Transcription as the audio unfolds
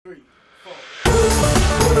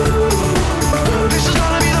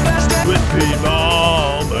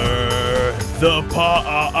The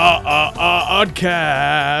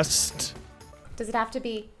podcast. Does it have to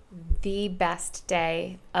be the best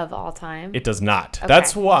day of all time? It does not. Okay.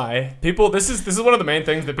 That's why people. This is one of the main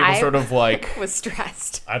things that people sort of like. Was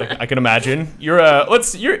stressed. I can imagine you're a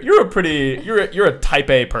type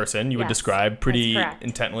A person. You would describe pretty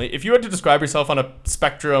intently. If you had to describe yourself on a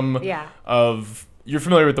spectrum of, you're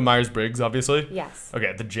familiar with the Myers-Briggs, obviously. Yes.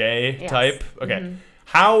 Okay, the J Yes. type. Okay, Mm-hmm.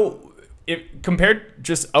 how? If compared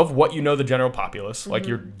just of what you know the general populace, like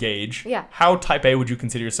your gauge, how type A would you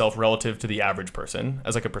consider yourself relative to the average person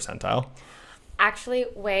as like a percentile? Actually,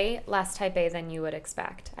 way less type A than you would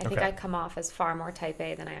expect. I think I come off as far more type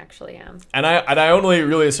A than I actually am. And I only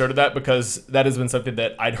really asserted that because that has been something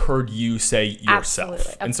that I'd heard you say yourself.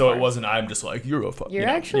 Absolutely, and so it wasn't, I'm just like, you're a fuck. You're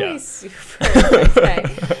actually super type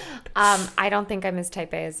A. I don't think I'm as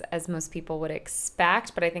type A as most people would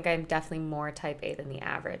expect, but I think I'm definitely more type A than the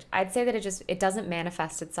average. I'd say that it doesn't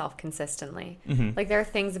manifest itself consistently. Mm-hmm. Like there are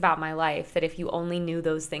things about my life that if you only knew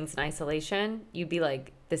those things in isolation, you'd be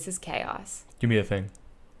like, this is chaos. Give me a thing.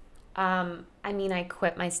 I mean, I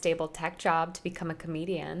quit my stable tech job to become a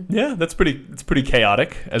comedian. Yeah, it's pretty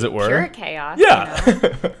chaotic, as it were. Pure chaos. Yeah. You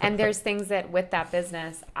know? And there's things that with that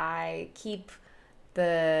business, I keep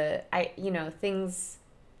things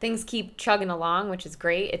keep chugging along, which is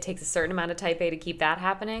great. It takes a certain amount of type A to keep that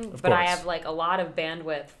happening. But I have like a lot of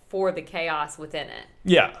bandwidth for the chaos within it.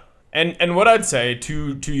 Yeah. And what I'd say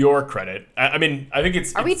to your credit, I mean, I think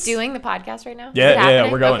it's... Are we doing the podcast right now? Yeah,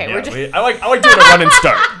 we're going. Okay, yeah. I like doing a run and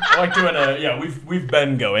start. I like doing we've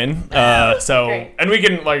been going. So Great. And we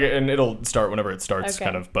can and it'll start whenever it starts,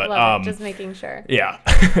 kind of. But Love it. Just making sure. Yeah.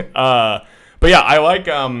 But yeah, I like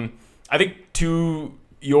I think to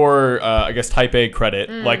your I guess type A credit,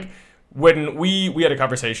 like when we had a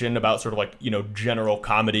conversation about sort of like, general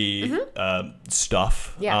comedy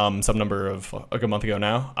stuff, some number of like a month ago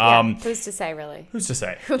now. Who's to say, really? Who's to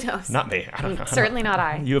say? Who knows? Not me. I don't know. Certainly not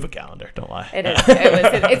I. You have a calendar. Don't lie. It is.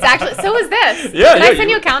 It's actually. So is this. Yeah. Did I send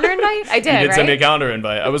you a calendar invite? I did. You did right? send me a calendar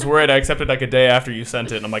invite. I was worried. I accepted like a day after you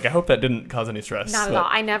sent it, and I'm like, I hope that didn't cause any stress. Not at all.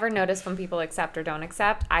 I never notice when people accept or don't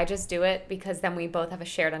accept. I just do it because then we both have a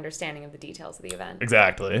shared understanding of the details of the event.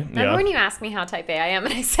 Exactly. Remember when you asked me how type A I am,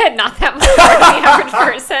 and I said not that much more than the average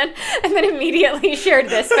person, and then immediately shared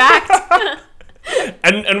this fact.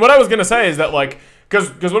 And what I was gonna say is that like,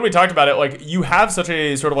 because when we talked about it, like you have such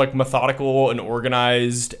a sort of like methodical and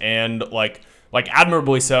organized and like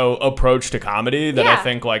admirably so approach to comedy that I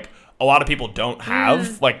think like a lot of people don't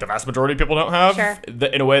have, like the vast majority of people don't have,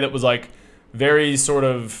 in a way that was like very sort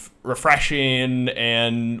of refreshing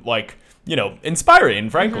and like, inspiring,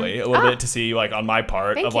 frankly, a little bit to see like on my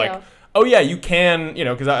part of like, oh yeah, you can,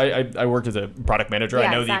 because I worked as a product manager.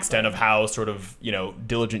 I know the extent of how sort of,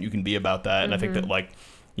 diligent you can be about that. And I think that like,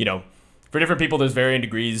 for different people, there's varying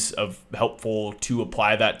degrees of helpful to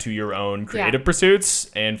apply that to your own creative pursuits.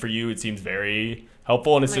 And for you, it seems very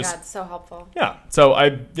helpful. And it's God, so helpful. Yeah. So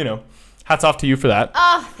hats off to you for that.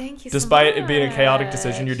 Oh, thank you so much. Despite it being a chaotic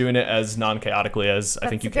decision, you're doing it as non-chaotically as I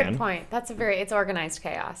think you can. That's a good point. It's organized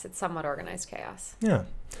chaos. It's somewhat organized chaos. Yeah.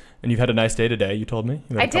 And you've had a nice day today, you told me.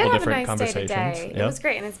 I did have a nice day today. It was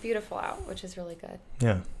great, and it's beautiful out, which is really good.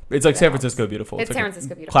 Yeah. It's like San Francisco beautiful. It's San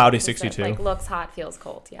Francisco beautiful. Cloudy 62. Like looks hot, feels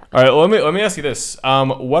cold, yeah. All right, well, let me ask you this.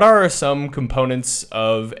 What are some components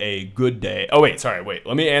of a good day? Oh, wait.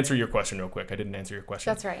 Let me answer your question real quick. I didn't answer your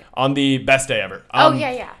question. That's right. On the best day ever.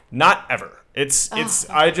 Yeah. Not ever. That's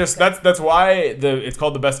why it's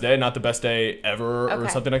called the best day, not the best day ever or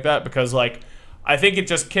something like that, because like I think it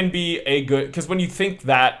just can be a good, because when you think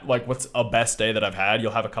that like what's a best day that I've had,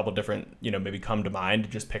 you'll have a couple different, maybe come to mind.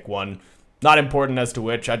 Just pick one. Not important as to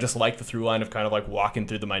which. I just like the through line of kind of like walking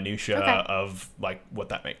through the minutia of like what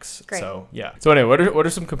that makes. Great. So yeah. So anyway, what are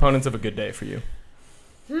some components of a good day for you?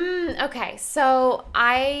 Okay, so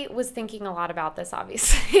I was thinking a lot about this,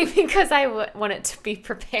 obviously, because I wanted to be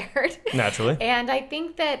prepared. Naturally. And I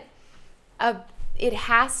think that a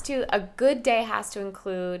good day has to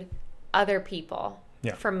include other people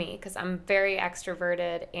for me, because I'm very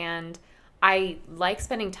extroverted and I like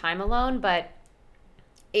spending time alone, but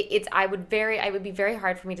it would be very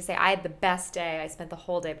hard for me to say I had the best day. I spent the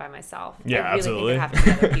whole day by myself. Yeah, I really absolutely. think there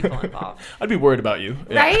have to be other people involved. I'd be worried about you.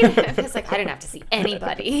 Yeah. Right? It feels like I didn't have to see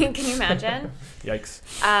anybody. Can you imagine? Yikes.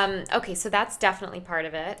 Okay, so that's definitely part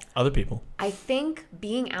of it. Other people. I think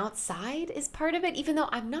being outside is part of it, even though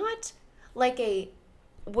I'm not like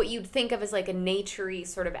what you'd think of as like a naturey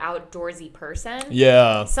sort of outdoorsy person.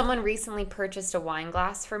 Yeah. Someone recently purchased a wine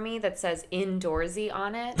glass for me that says indoorsy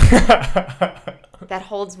on it. That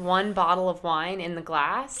holds one bottle of wine in the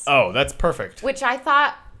glass. Oh, that's perfect. Which I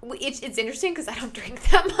thought, it's interesting because I don't drink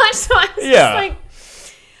that much. So I was just like,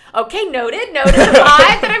 Okay, noted the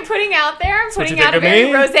vibe that I'm putting out there. I'm putting out a very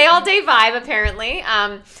rosé all day vibe, apparently.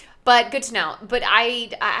 But good to know. But I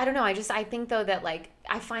don't know. I think though that like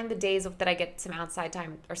I find the days that I get some outside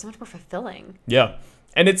time are so much more fulfilling. Yeah.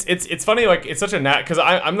 And it's funny, like, it's such a because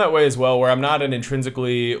I'm that way as well, where I'm not an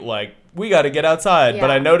intrinsically, like, we got to get outside. Yeah.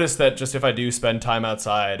 But I notice that just if I do spend time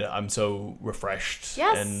outside, I'm so refreshed.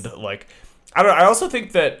 Yes. And, like, I also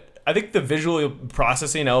think that, I think the visual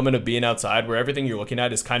processing element of being outside, where everything you're looking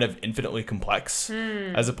at is kind of infinitely complex,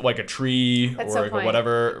 as a, like a tree or like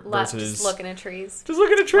whatever, versus just looking at trees. Just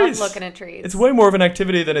looking at trees. Love looking at trees. It's way more of an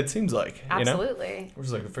activity than it seems like. Absolutely. You know? Which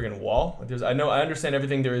is like a freaking wall. I understand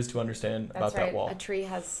everything there is to understand about that wall. A tree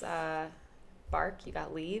has bark. You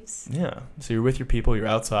got leaves. Yeah. So you're with your people. You're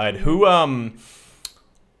outside. Who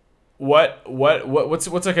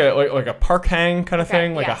What's like a park hang kind of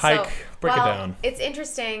thing, like a hike? So, break it down. It's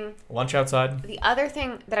interesting. Lunch outside. The other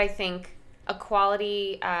thing that I think the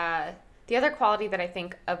other quality that I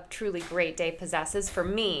think a truly great day possesses for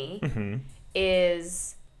me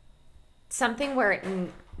is something where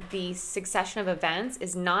the succession of events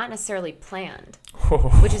is not necessarily planned,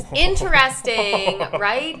 which is interesting,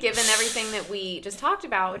 right? Given everything that we just talked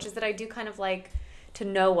about, which is that I do kind of like to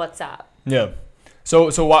know what's up. Yeah. So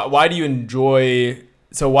why do you enjoy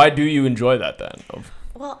that then?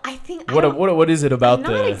 Well, I think what is it about?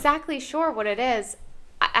 I'm not exactly sure what it is.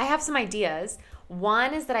 I have some ideas.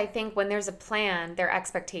 One is that I think when there's a plan, there are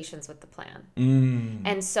expectations with the plan,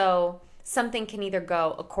 and so something can either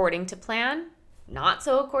go according to plan, not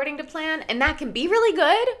so according to plan, and that can be really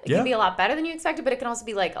good. It can be a lot better than you expected, but it can also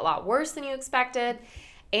be like a lot worse than you expected.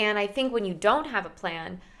 And I think when I don't have a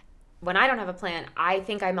plan, I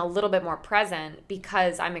think I'm a little bit more present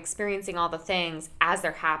because I'm experiencing all the things as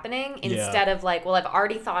they're happening instead of like, well, I've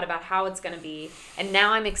already thought about how it's going to be, and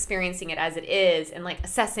now I'm experiencing it as it is and like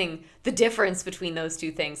assessing the difference between those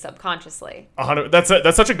two things subconsciously.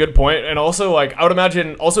 That's such a good point. And also, like, I would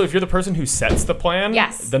imagine also if you're the person who sets the plan,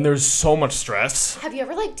 then there's so much stress. Have you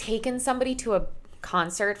ever like taken somebody to a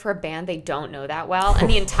concert for a band they don't know that well, and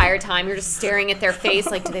the entire time you're just staring at their face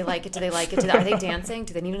like, do they like it, are they dancing,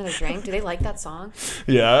 do they need another drink, do they like that song?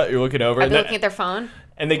 Yeah, you're looking over, are they looking at their phone,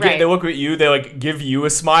 and they look at you, they like give you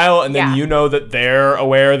a smile, and then you know that they're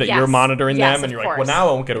aware that you're monitoring them, and you're like, well, now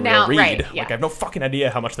I won't get a real read. Like, I have no fucking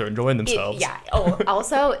idea how much they're enjoying themselves.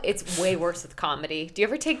 Also it's way worse with comedy. Do you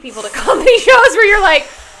ever take people to comedy shows where you're like,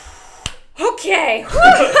 okay,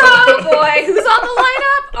 oh boy, who's on the lineup?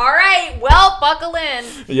 All right, well, buckle in.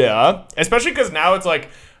 Yeah, especially because now it's like,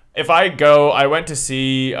 if I went to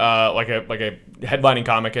see like a headlining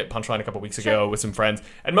comic at Punchline a couple weeks ago with some friends,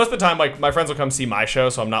 and most of the time, like, my friends will come see my show,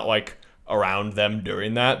 so I'm not like around them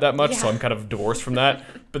during that much, so I'm kind of divorced from that.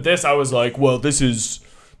 But this, I was like, well, this is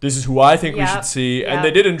who I think we should see, and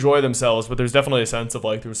they did enjoy themselves, but there's definitely a sense of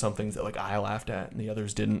like there were some things that like I laughed at and the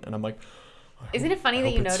others didn't, and I'm like, isn't it funny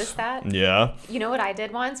that you noticed that? Yeah. You know what I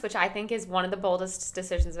did once, which I think is one of the boldest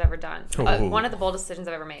decisions I've ever done. One of the boldest decisions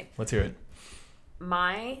I've ever made. Let's hear it.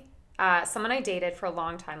 Someone I dated for a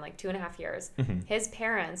long time, like 2.5 years, his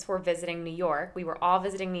parents were visiting New York. We were all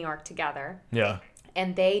visiting New York together. Yeah.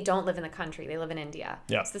 And they don't live in the country. They live in India.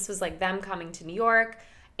 Yeah. So this was like them coming to New York.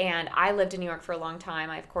 And I lived in New York for a long time.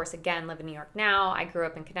 I, of course, again, live in New York now. I grew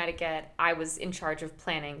up in Connecticut. I was in charge of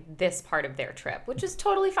planning this part of their trip, which is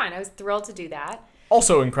totally fine. I was thrilled to do that.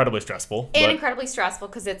 Also incredibly stressful. Incredibly stressful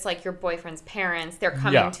because it's like your boyfriend's parents. They're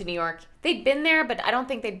coming to New York. They'd been there, but I don't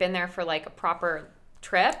think they'd been there for like a proper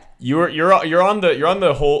trip. You're on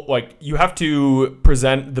the whole, like, you have to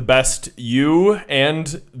present the best you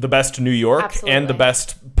and the best New York and the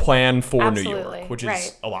best plan for New York, which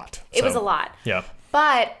is a lot. It was a lot. Yeah.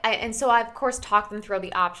 But, so I, of course, talked them through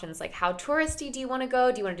the options, like how touristy do you want to go?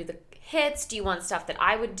 Do you want to do the hits? Do you want stuff that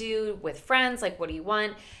I would do with friends? Like, what do you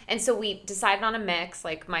want? And so we decided on a mix.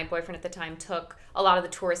 Like, my boyfriend at the time took a lot of the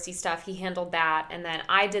touristy stuff. He handled that. And then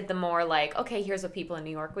I did the more like, okay, here's what people in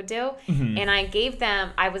New York would do. And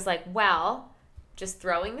I was like, well, just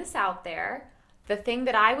throwing this out there. The thing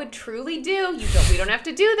that I would truly do, we don't have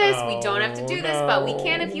to do this, we don't have to do this, but we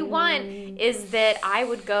can if you want, is that I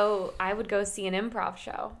would go see an improv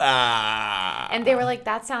show. And they were like,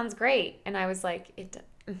 that sounds great. And I was like,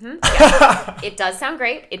 it does sound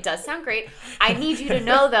great. It does sound great. I need you to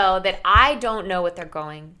know, though, that I don't know what they're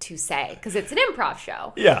going to say because it's an improv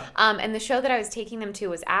show. Yeah. And the show that I was taking them to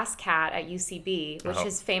was Ask Cat at UCB, which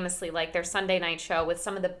is famously like their Sunday night show with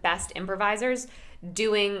some of the best improvisers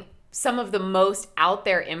doing some of the most out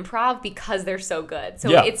there improv because they're so good.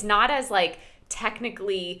 So it's not as like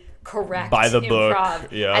technically correct by the improv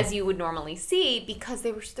book, yeah. as you would normally see, because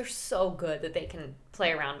they're so good that they can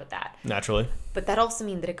play around with that. Naturally. But that also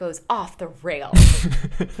means that it goes off the rails.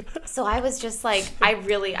 So I was just like, I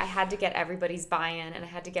had to get everybody's buy-in, and I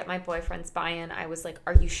had to get my boyfriend's buy-in. I was like,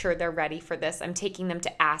 are you sure they're ready for this? I'm taking them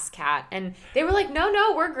to ASCAT. And they were like,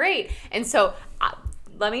 no, we're great. And so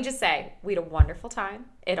let me just say, we had a wonderful time.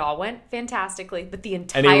 It all went fantastically, but the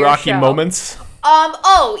entire Any rocky show, moments?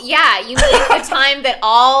 Oh, yeah. You mean the time that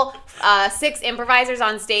all 6 improvisers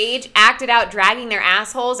on stage acted out dragging their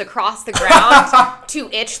assholes across the ground to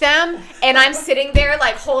itch them, and I'm sitting there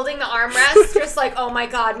like holding the armrest, just like, oh my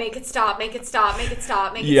God, make it stop, make it stop, make it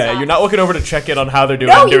stop, make it stop. Yeah, you're not looking over to check in on how they're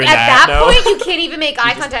doing. No, during at that point, you no. can't even make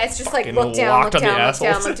eye contact. It's just like, look down, look down, look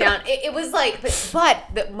down, look down. It was like, but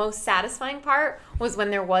the most satisfying part was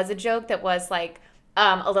when there was a joke that was like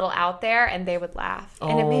a little out there, and they would laugh.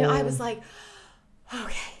 And it made, I was like,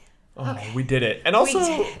 okay. We did it. And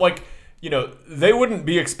also, like, you know, they wouldn't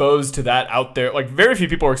be exposed to that out there. Like, very few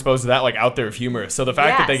people are exposed to that, like, out there humor. So the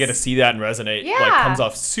fact that they get to see that and resonate, like, comes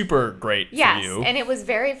off super great for you. And it was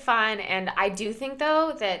very fun. And I do think,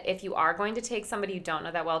 though, that if you are going to take somebody you don't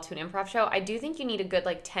know that well to an improv show, I do think you need a good,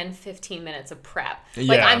 like, 10, 15 minutes of prep.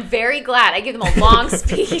 Like, I'm very glad. I give them a long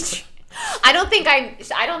speech. I don't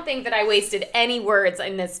think that I wasted any words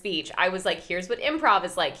in this speech. I was like, here's what improv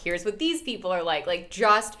is like. Here's what these people are like. Like,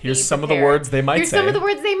 just here's some of the words they might say. Here's some of the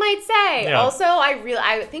words they might say. Yeah. Also,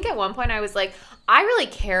 I think at one point I was like, I really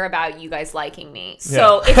care about you guys liking me.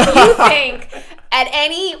 So if you think at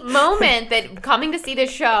any moment that coming to see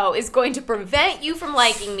this show is going to prevent you from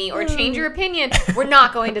liking me or change your opinion, we're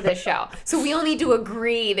not going to this show. So we all need to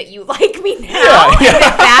agree that you like me now, and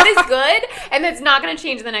that is good, and that's not going to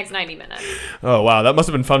change in the next 90 minutes. Oh, wow. That must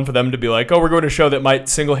have been fun for them to be like, oh, we're going to a show that might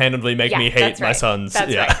single-handedly make me hate my sons.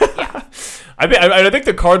 That's right. Yeah. I think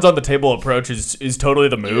the cards on the table approach is totally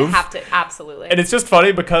the move. You have to, absolutely. And it's just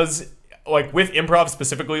funny because, like, with improv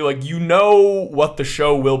specifically, like, you know what the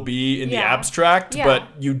show will be in the abstract, but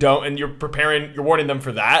you don't, and you're warning them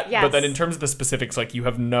for that. Yes. But then in terms of the specifics, like, you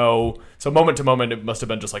have so moment to moment, it must have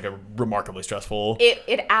been just like a remarkably stressful.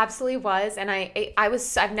 It absolutely was, and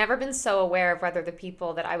I've never been so aware of whether the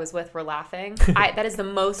people that I was with were laughing. That is the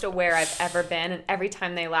most aware I've ever been, and every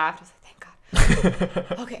time they laughed, I was like, thank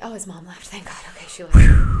God. Okay, his mom laughed. Thank God. Okay, she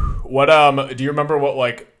laughed. What do you remember what,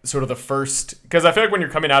 like, sort of the first, because I feel like when you're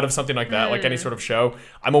coming out of something like that, like any sort of show,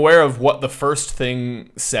 I'm aware of what the first thing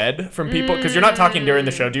said from people, because you're not talking during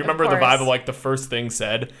the show. Do you remember the vibe of, like, the first thing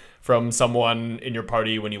said from someone in your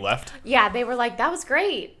party when you left? Yeah, they were like, that was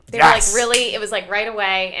great. They were like, really, it was like right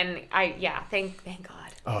away, and thank God.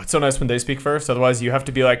 Oh, it's so nice when they speak first. Otherwise, you have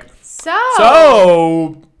to be like,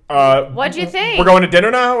 so what'd you think? We're going to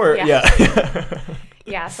dinner now, or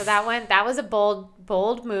Yeah, so that was a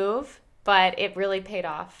bold move, but it really paid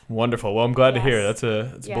off. Wonderful. Well, I'm glad to hear. That's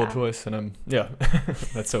a bold choice, and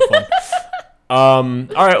that's so fun. All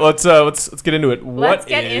right, let's get into it.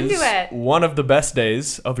 What is one of the best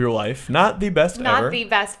days of your life? Not the best ever. Not the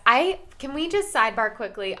best. Can we just sidebar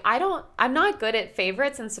quickly? I'm not good at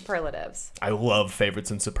favorites and superlatives. I love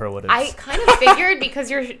favorites and superlatives. I kind of figured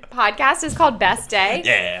because your podcast is called Best Day.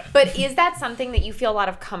 Yeah. But is that something that you feel a lot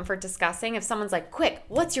of comfort discussing? If someone's like, quick,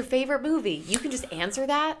 what's your favorite movie? You can just answer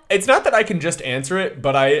that? It's not that I can just answer it,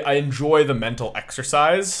 but I enjoy the mental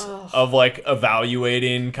exercise of, like,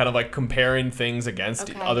 evaluating, kind of like comparing things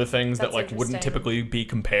against other things that, like, wouldn't typically be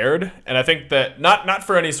compared. And I think that not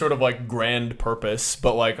for any sort of, like, grand purpose,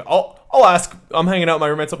 but, like, I'll ask, I'm hanging out with my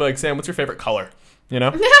roommates, I'll be like, Sam, what's your favorite color? You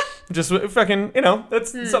know? Just fucking,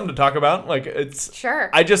 that's something to talk about. Like, it's... Sure.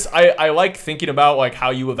 I like thinking about, like, how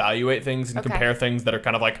you evaluate things and compare things that are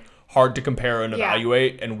kind of, like, hard to compare and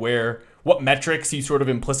evaluate, and what metrics you sort of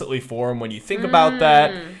implicitly form when you think about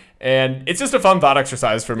that. And it's just a fun thought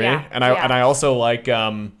exercise for me. Yeah. And I also like,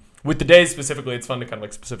 with the days specifically, it's fun to kind of,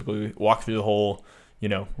 like, specifically walk through the whole...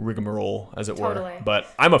 rigmarole, as it were. But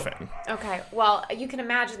I'm a fan. Okay. Well, you can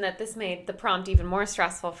imagine that this made the prompt even more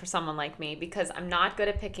stressful for someone like me, because I'm not good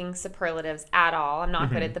at picking superlatives at all. I'm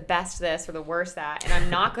not good at the best this or the worst that. And I'm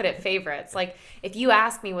not good at favorites. Like, if you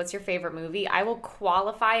ask me what's your favorite movie, I will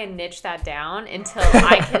qualify and niche that down until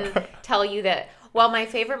I can tell you that... Well, my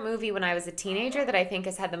favorite movie when I was a teenager that I think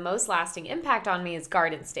has had the most lasting impact on me is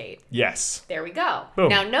Garden State. Yes. There we go. Boom.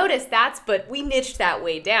 Now notice but we niched that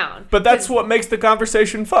way down. But that's what makes the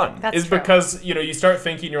conversation fun. That's true. Because, you start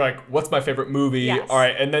thinking, you're like, what's my favorite movie? Yes. All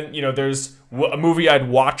right. And then, there's a movie I'd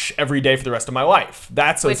watch every day for the rest of my life.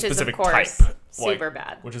 That's a specific type Super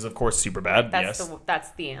bad. Which is, of course, super bad.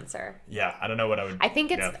 That's the answer. Yeah, I don't know what I would... I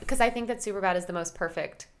think it's... Because I think that Superbad is the most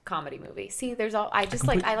perfect comedy movie. See, there's all... I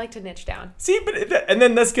like to niche down. See, and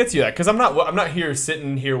then this gets you that. Because I'm not here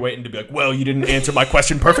sitting here waiting to be like, well, you didn't answer my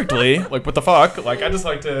question perfectly. Like, what the fuck? Like, I just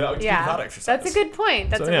like to do the thought exercise. That's a good point.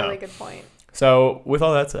 That's a really good point. So, with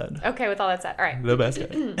all that said. Okay, with all that said. All right. The best day.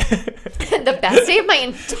 The best day of my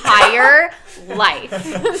entire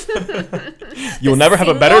life. You'll never have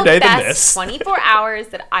a better day than this. 24 hours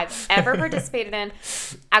that I've ever participated in.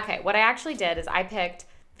 Okay, what I actually did is I picked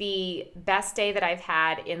the best day that I've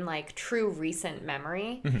had in like true recent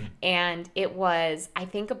memory. Mm-hmm. And it was, I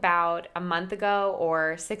think, about a month ago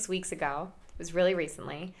or 6 weeks ago. It was really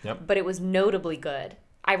recently. Yep. But it was notably good.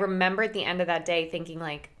 I remember at the end of that day thinking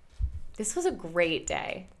like, this was a great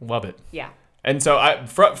day. Love it. Yeah. And so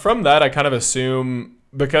from that, I kind of assume,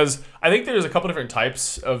 because I think there's a couple different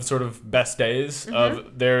types of sort of best days. Mm-hmm.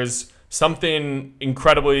 There's something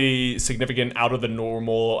incredibly significant, out of the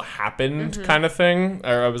normal happened mm-hmm. kind of thing.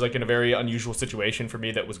 Or I was like in a very unusual situation for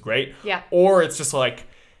me that was great. Yeah. Or it's just like,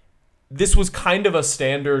 this was kind of a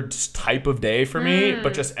standard type of day for me,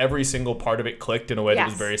 but just every single part of it clicked in a way that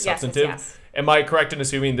was very substantive. Yes. Am I correct in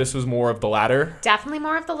assuming this was more of the latter? Definitely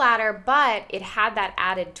more of the latter, but it had that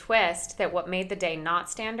added twist that what made the day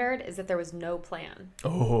not standard is that there was no plan.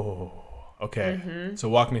 Oh, okay. Mm-hmm. So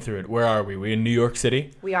walk me through it. Where are we? We in New York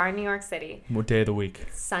City? We are in New York City. What day of the week?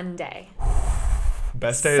 Sunday.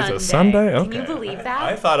 Best day is a Sunday? Okay. Can you believe that?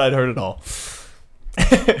 I thought I'd heard it all.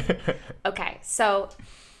 Okay, so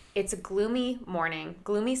it's a gloomy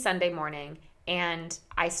Sunday morning. And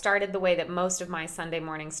I started the way that most of my Sunday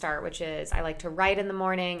mornings start, which is I like to write in the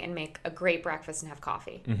morning and make a great breakfast and have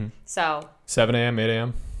coffee. Mm-hmm. So 7 a.m., 8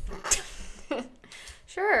 a.m.?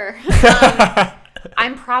 Sure.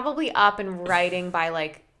 I'm probably up and writing by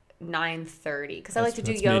like 9:30 because I like to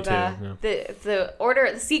do yoga. Me too, yeah.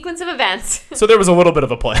 The sequence of events. So there was a little bit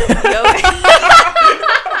of a plan.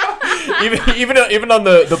 even on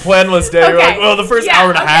the planless day, okay. You're like, well, the first hour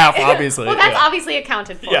and a half, obviously. Well, that's obviously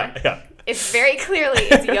accounted for. Yeah. It's very clearly,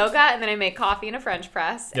 it's yoga, and then I make coffee in a French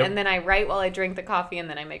press, and then I write while I drink the coffee, and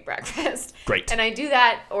then I make breakfast. Great. And I do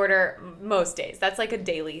that order most days. That's like a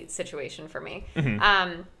daily situation for me.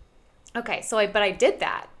 Mm-hmm. Okay, but I did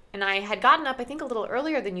that, and I had gotten up, I think, a little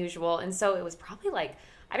earlier than usual, and so it was probably like,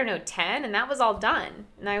 10, and that was all done.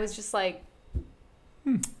 And I was just like,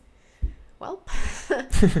 well,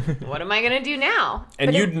 what am I going to do now?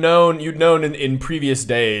 And you'd known in previous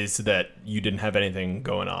days that you didn't have anything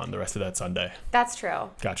going on the rest of that Sunday. That's true.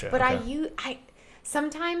 Gotcha. But okay. I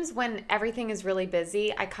sometimes when everything is really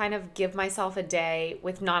busy, I kind of give myself a day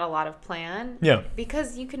with not a lot of plan. Yeah.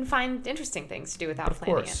 Because you can find interesting things to do without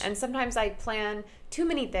planning it. And sometimes I plan too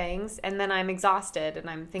many things and then I'm exhausted and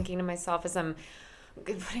I'm thinking to myself as I'm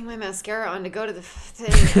putting my mascara on to go to the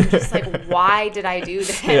thing. I'm just like, why did I do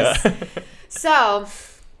this? Yeah. So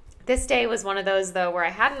this day was one of those, though, where I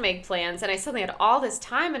hadn't made plans and I suddenly had all this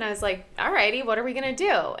time and I was like, all righty, what are we going to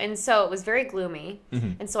do? And so it was very gloomy.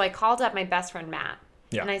 Mm-hmm. And so I called up my best friend, Matt.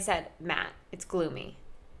 Yeah. And I said, Matt, it's gloomy.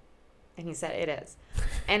 And he said, it is.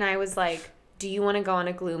 And I was like, do you want to go on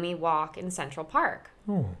a gloomy walk in Central Park?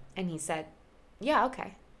 Oh. And he said, yeah,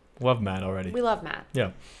 okay. Love Matt already. We love Matt.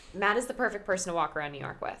 Yeah. Matt is the perfect person to walk around New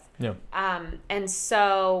York with. Yeah. And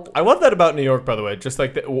so I love that about New York, by the way. Just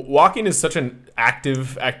like walking is such an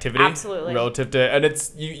active activity. Absolutely. Relative to, and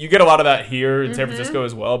it's you get a lot of that here in San Francisco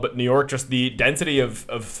as well. But New York, just the density of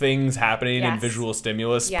things happening and visual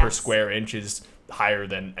stimulus per square inch is higher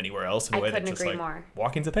than anywhere else. In a way I couldn't that's just agree like, more.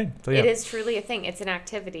 Walking's a thing. So, yeah. It is truly a thing. It's an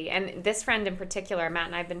activity. And this friend in particular, Matt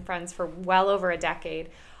and I have been friends for well over a decade.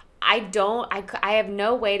 I have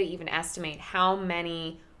no way to even estimate how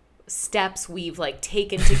many steps we've like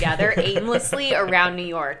taken together aimlessly around New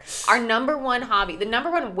York. Our number one hobby, the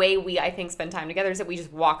number one way we, I think, spend time together is that we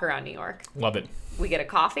just walk around New York. Love it. We get a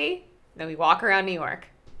coffee, then we walk around New York.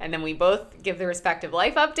 And then we both give the respective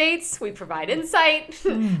life updates. We provide insight.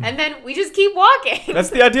 And then we just keep walking.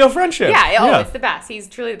 That's the ideal friendship. Yeah. It's the best. He's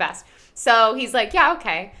truly the best. So he's like, yeah,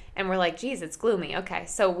 okay. And we're like, geez, it's gloomy. Okay.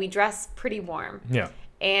 So we dress pretty warm. Yeah.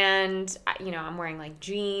 And, I'm wearing like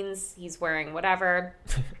jeans. He's wearing whatever.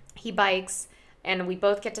 He bikes. And we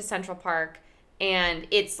both get to Central Park. And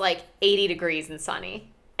it's like 80 degrees and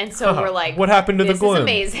sunny. And so we're like, what happened to the gloom?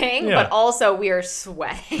 This is amazing. Yeah. But also we are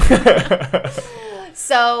sweating.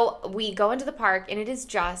 So we go into the park. And it is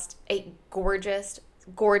just a gorgeous,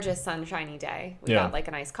 gorgeous sunshiny day. We got like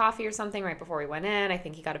a nice coffee or something right before we went in. I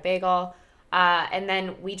think he got a bagel. And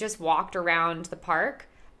then we just walked around the park.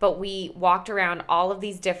 But we walked around all of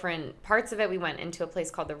these different parts of it. We went into a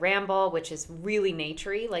place called the Ramble, which is really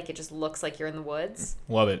naturey. Like, it just looks like you're in the woods.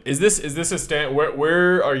 Love it. Is this a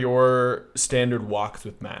where are your standard walks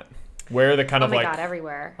with Matt? Where are the kind of like... Oh my God,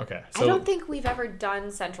 everywhere. Okay. So, I don't think we've ever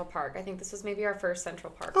done Central Park. I think this was maybe our first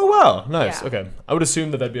Central Park walk. Wow. Nice. Yeah. Okay. I would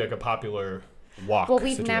assume that'd be like a popular walk. Well,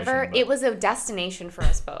 we've never... But... It was a destination for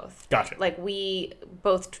us both. Gotcha. Like, we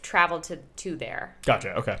both traveled to there.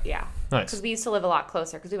 Gotcha. Okay. Yeah. Nice. Because we used to live a lot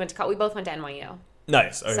closer because we both went to NYU.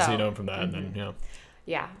 Nice. Okay, so you know him from that, and then,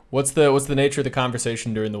 Yeah. What's the nature of the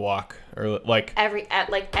conversation during the walk, or like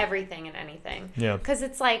everything and anything? Yeah. Because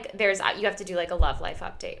it's like you have to do like a love life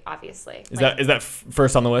update, obviously. Is that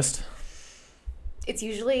first on the list? It's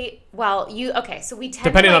usually so we tend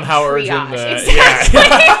depending to, on how triage. urgent the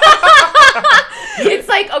It's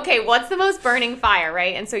like, okay, what's the most burning fire,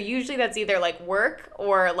 right? And so usually that's either like work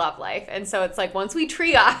or love life. And so it's like once we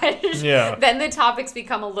triage, then the topics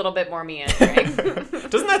become a little bit more meandering.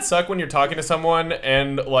 Doesn't that suck when you're talking to someone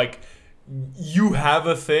and like you have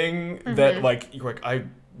a thing that like you're like, I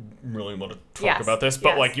really want to talk about this,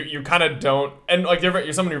 but like you kind of don't, and like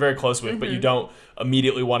you're someone you're very close with, but you don't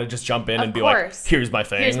immediatly want to just jump in and be like, here's my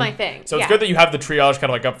thing. So it's good that you have the triage kind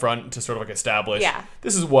of like up front to sort of like establish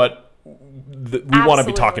this is what we want to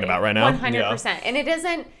be talking about right now. 100%. And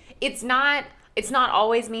it's not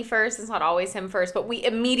always me first, it's not always him first, but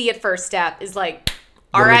immediate first step is like,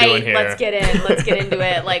 all right, let's get into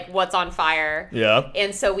it, like what's on fire. Yeah.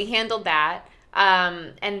 And so we handled that.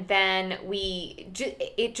 And then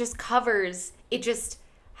it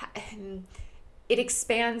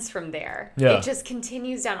expands from there. Yeah. It just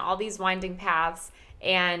continues down all these winding paths,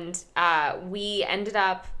 and we ended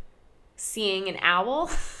up seeing an owl.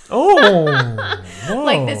 Oh,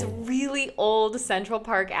 like this really old Central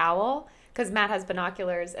Park owl, because Matt has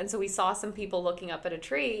binoculars, and so we saw some people looking up at a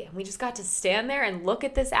tree, and we just got to stand there and look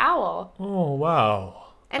at this owl. Oh, wow.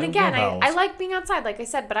 And again, I like being outside, like I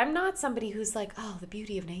said, but I'm not somebody who's like, oh, the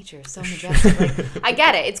beauty of nature is so majestic. Like, I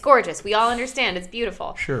get it. It's gorgeous. We all understand. It's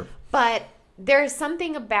beautiful. Sure. But there's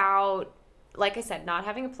something about, like I said, not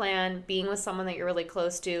having a plan, being with someone that you're really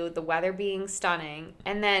close to, the weather being stunning,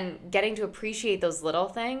 and then getting to appreciate those little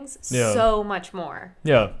things so much more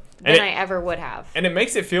than I ever would have. And it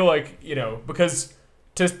makes it feel like, because...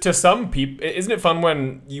 To some people, isn't it fun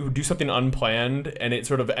when you do something unplanned and it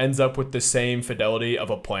sort of ends up with the same fidelity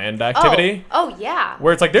of a planned activity? Oh yeah.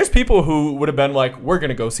 Where it's like, there's people who would have been like, we're going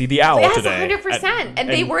to go see the owl today. 100%. And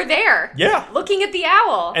they were there. Yeah. Looking at the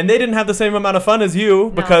owl. And they didn't have the same amount of fun as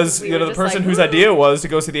you because, the person whose idea was to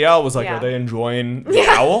go see the owl was like, are they enjoying the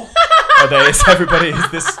owl?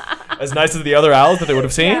 Is this as nice as the other owls that they would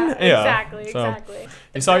have seen? Yeah, exactly.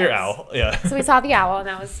 You saw your owl. Yeah. So we saw the owl, and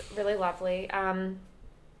that was really lovely.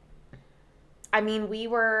 I mean, we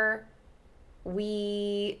walked, do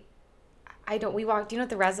you know what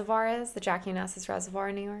the reservoir is? The Jackie Onassis Reservoir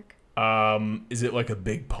in New York? Is it like a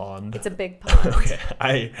big pond? It's a big pond. Okay.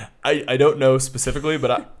 I don't know specifically,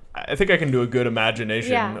 but I think I can do a good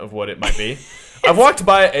imagination of what it might be. I've walked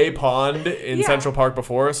by a pond in Central Park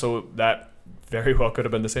before, so that very well could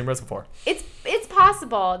have been the same reservoir. It's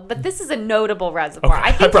possible, but this is a notable reservoir.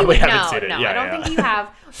 Okay. I probably haven't seen it. No, I don't think you have.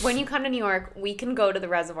 When you come to New York, we can go to the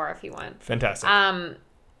reservoir if you want. Fantastic.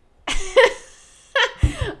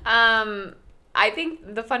 I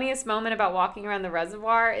think the funniest moment about walking around the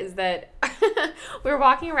reservoir is that we were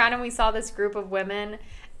walking around and we saw this group of women,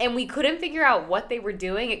 and we couldn't figure out what they were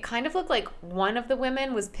doing. It kind of looked like one of the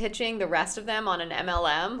women was pitching the rest of them on an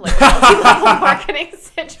MLM, like a multi-level marketing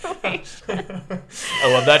situation.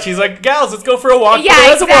 I love that. She's like, gals, let's go for a walk to the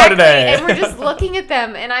reservoir today. And we're just looking at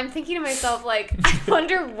them, and I'm thinking to myself, like, I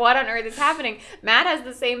wonder what on earth is happening. Matt has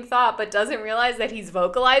the same thought, but doesn't realize that he's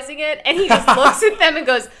vocalizing it, and he just looks at them and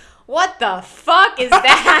goes, what the fuck is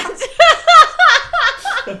that?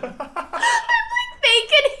 I'm like, they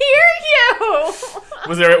can hear you.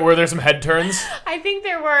 Were there some head turns? I think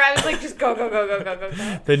there were. I was like, just go.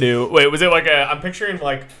 They knew. Wait, was it like I'm picturing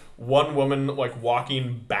like one woman like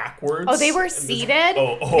walking backwards. Oh, they were seated?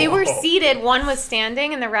 They were seated. One was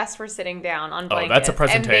standing and the rest were sitting down on blankets. Oh, that's a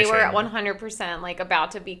presentation. And they were 100% like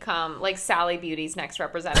about to become like Sally Beauty's next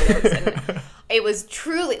representatives. And it was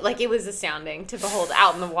truly, like, it was astounding to behold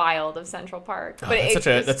out in the wild of Central Park. But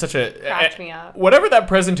that's such a cracked me up. Whatever that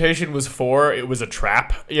presentation was for, it was a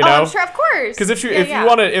trap, you know? Oh, I'm sure, of course. Because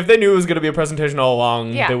if they knew it was going to be a presentation all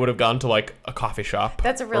along, they would have gone to like a coffee shop.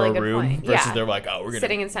 That's a really good room, point. Versus they're like, oh, we're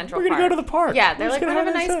sitting in Central Park. We're going to go to the park. Yeah, they're like, we're going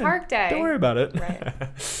to have a nice park day. Don't worry about it. Right.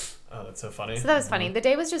 Oh, that's so funny. So that was funny. The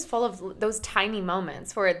day was just full of those tiny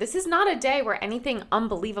moments where this is not a day where anything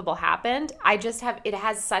unbelievable happened. It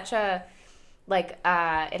has such a like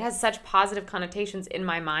it has such positive connotations in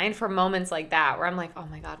my mind for moments like that where I'm like, oh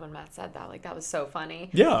my God, when Matt said that, like that was so funny.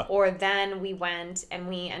 Yeah. Or then we went and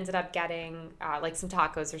we ended up getting like some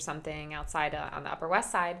tacos or something outside on the Upper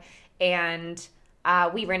West Side, and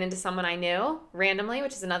we ran into someone I knew randomly,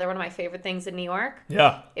 which is another one of my favorite things in New York.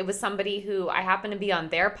 Yeah. It was somebody who I happened to be on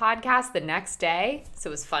their podcast the next day, so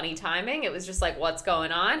it was funny timing. It was just like, what's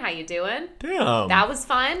going on? How you doing? Damn. That was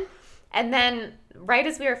fun. And then right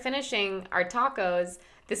as we were finishing our tacos,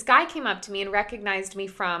 this guy came up to me and recognized me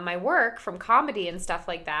from my work, from comedy and stuff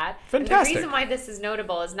like that. Fantastic. And the reason why this is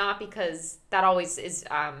notable is not because that always is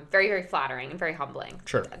very, very flattering and very humbling.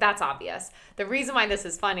 Sure. That's obvious. The reason why this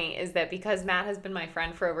is funny is that because Matt has been my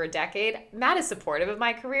friend for over a decade, Matt is supportive of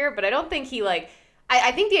my career, but I don't think he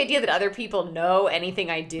I think the idea that other people know anything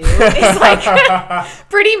I do is like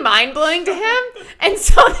pretty mind-blowing to him. And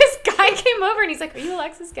so this guy came over and he's like, are you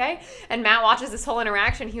Alexis Gay? And Matt watches this whole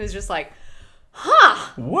interaction. He was just like,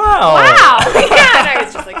 huh. Wow. Yeah. And I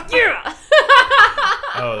was just like, yeah.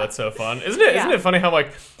 Oh, that's so fun. Isn't it funny how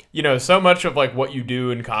like, you know, so much of like what you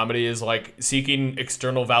do in comedy is like seeking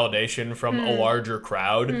external validation from a larger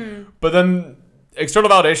crowd. But then external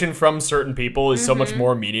validation from certain people is so much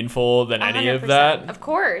more meaningful than any of that. Of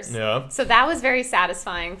course. Yeah. So that was very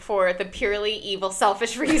satisfying for the purely evil,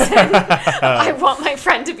 selfish reason I want my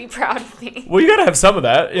friend to be proud of me. Well, you got to have some of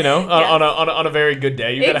that, you know, on a very good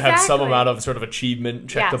day. You got to have some Exactly. amount of sort of achievement,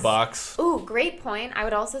 check the box. Ooh, great point. I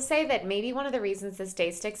would also say that maybe one of the reasons this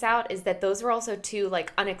day sticks out is that those were also two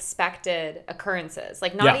like unexpected occurrences.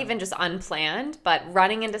 Like not even just unplanned, but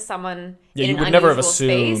running into someone in you an would never have unusual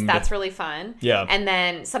space. assumed. That's really fun. Yeah. And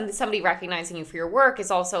then somebody recognizing you for your work is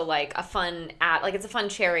also like a fun it's a fun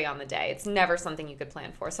cherry on the day. It's never something you could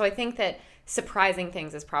plan for. So I think that surprising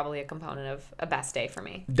things is probably a component of a best day for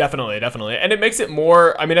me. Definitely. And it makes it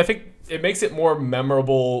more, I mean, I think it makes it more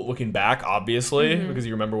memorable looking back, obviously, because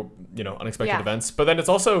you remember, you know, unexpected events. But then it's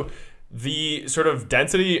also the sort of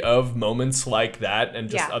density of moments like that and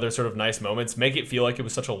just other sort of nice moments make it feel like it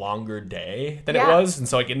was such a longer day than it was. And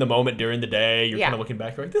so like in the moment during the day, you're kind of looking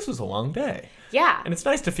back, you're like, this was a long day. Yeah. And it's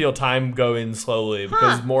nice to feel time go in slowly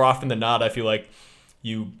because more often than not, I feel like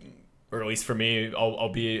you, or at least for me, it'll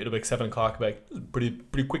be like 7 o'clock, like pretty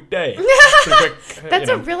quick day. Pretty quick, That's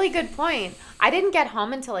a really good point. I didn't get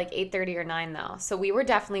home until like 8:30 or 9 though. So we were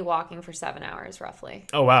definitely walking for 7 hours roughly.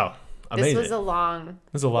 Oh, wow. Amazing. This was a long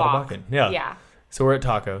There's a lot of walking. Yeah. Yeah. So we're at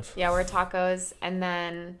tacos. Yeah, we're at tacos. And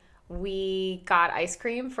then we got ice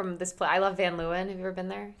cream from this place. I love Van Leeuwen. Have you ever been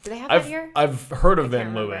there? Do they have that here? I've heard of Van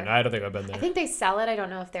remember. Leeuwen. I don't think I've been there. I think they sell it. I don't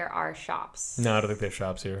know if there are shops. No, I don't think they have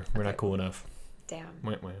shops here. We're not cool enough. Damn.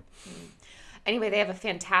 Wah. Anyway, they have a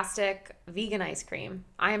fantastic vegan ice cream.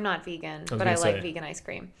 I am not vegan, but I like vegan ice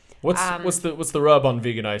cream. What's the rub on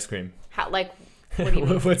vegan ice cream? How, like, what do you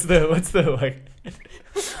mean? what's the like?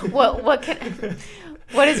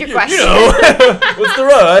 What is your question? You know, what's the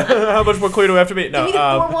rub? How much more clear do we have to be? No, Give me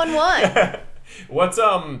the 411. What's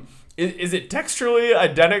is it texturally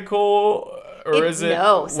identical or is it?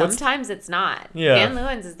 No, sometimes it's not. Yeah. Van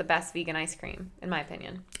Leeuwen's is the best vegan ice cream, in my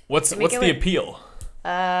opinion. What's the appeal?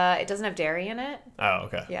 It doesn't have dairy in it. Oh,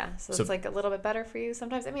 okay. Yeah, so it's like a little bit better for you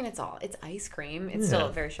sometimes. I mean, it's ice cream. It's still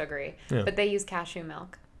very sugary, but they use cashew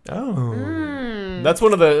milk. Oh, that's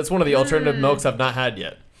one of the alternative milks I've not had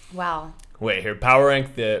yet. Wow. Wait, here, power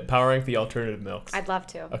rank the alternative milks. I'd love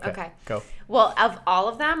to. Okay. Go. Well, of all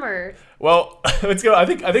of them, or let's go. I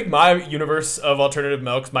think my universe of alternative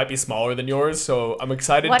milks might be smaller than yours, so I'm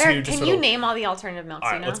excited to. Can you name all the alternative milks?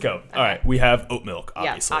 All right, let's go. Okay. All right, we have oat milk,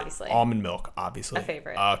 obviously. Yeah, obviously. Almond milk, obviously. A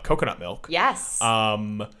favorite. Coconut milk. Yes. All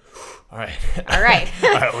right. All right. All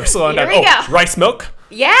right, we're slowing down. Here we go. Rice milk.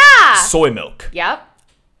 Yeah. Soy milk. Yep.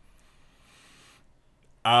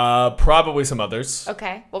 Probably some others.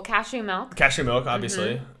 Okay. Well, cashew milk. Cashew milk,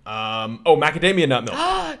 obviously. Macadamia nut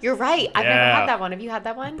milk. You're right. I've never had that one. Have you had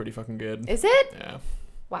that one? Pretty fucking good. Is it? Yeah.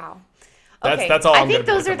 Wow. That's all. I think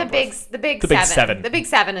those are the big seven. The big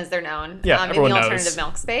seven, as they're known. Yeah, in the everyone alternative knows.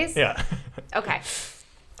 milk space. Yeah. Okay.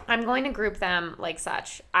 I'm going to group them like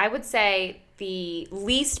such. I would say the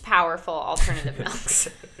least powerful alternative milks.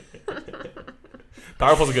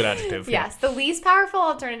 Powerful is a good adjective. Yes, the least powerful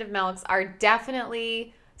alternative milks are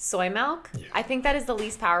definitely soy milk. Yeah. I think that is the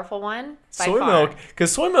least powerful one by soy far. Milk,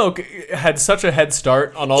 because soy milk had such a head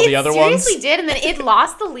start on all the other ones. It seriously did, and then it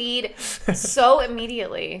lost the lead so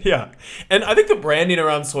immediately. Yeah, and I think the branding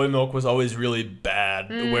around soy milk was always really bad,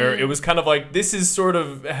 where it was kind of like, this is sort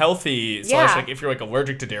of healthy, / like if you're like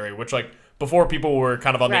allergic to dairy, which like before people were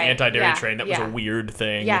kind of on the Right. anti-dairy Yeah. train. That was a weird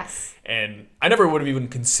thing. Yes. And I never would have even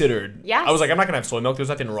considered. Yes. I was like, I'm not going to have soy milk. There's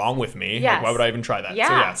nothing wrong with me. Yes. Like, why would I even try that? Yeah.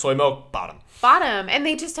 So yeah, soy milk, bottom. And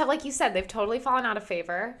they just have, like you said, they've totally fallen out of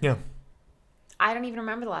favor. Yeah. I don't even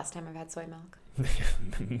remember the last time I've had soy milk.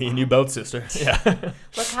 Me and you both, sister. Yeah.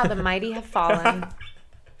 Look how the mighty have fallen.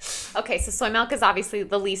 Okay, so soy milk is obviously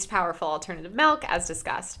the least powerful alternative milk, as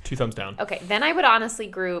discussed. 2 thumbs down. Okay, then I would honestly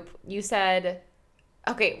group, you said,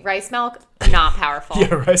 okay, rice milk, not powerful.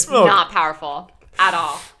 Yeah, rice milk. Not powerful at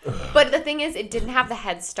all. But the thing is, it didn't have the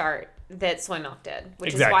head start that soy milk did,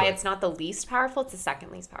 which is why it's not the least powerful. It's the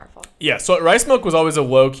second least powerful. Yeah, so rice milk was always a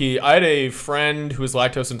low-key. I had a friend who was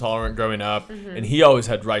lactose intolerant growing up, and he always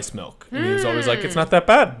had rice milk. And he was always like, it's not that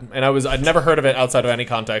bad. And I'd never heard of it outside of any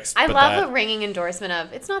context. I love a ringing endorsement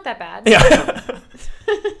of, it's not that bad. Yeah.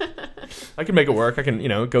 I can make it work. I can,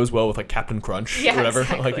 it goes well with like Captain Crunch or whatever.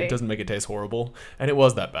 Exactly. Like it doesn't make it taste horrible. And it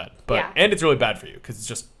was that bad. But and it's really bad for you because it's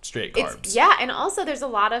just straight carbs. And also there's a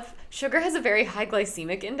lot of, sugar has a very high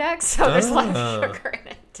glycemic index, so there's a lot of sugar in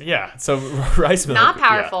it. Yeah, so rice milk. Not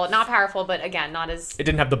powerful, but again, not as... It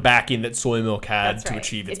didn't have the backing that soy milk had to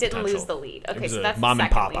achieve its potential. It didn't lose the lead. Okay, so that's mom the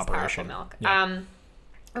and second pop least operation. powerful milk. Yeah.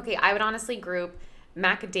 Okay, I would honestly group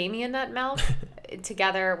macadamia nut milk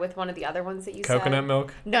together with one of the other ones that you said. Coconut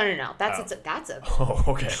milk? No. That's a Oh,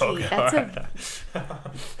 okay.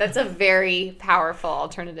 That's a very powerful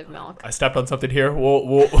alternative milk. I stepped on something here.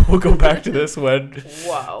 We'll go back to this when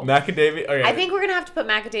macadamia. Okay. I think we're gonna have to put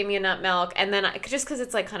macadamia nut milk, and then just because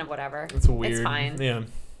it's like kind of whatever. It's weird. It's fine. Yeah.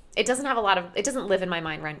 It doesn't have it doesn't live in my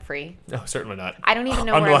mind rent free. No, certainly not. I don't even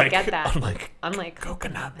know where I get that. Unlike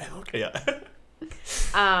coconut milk. Yeah.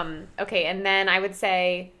 Okay, and then I would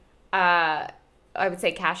say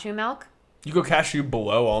cashew milk. You go cashew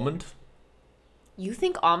below almond? You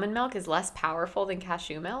think almond milk is less powerful than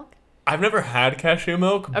cashew milk? I've never had cashew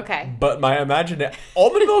milk. Okay. But my imagination,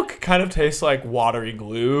 almond milk kind of tastes like watery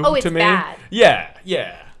glue to me. Bad.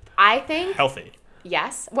 Yeah. I think healthy.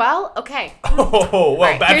 Yes. Well, okay.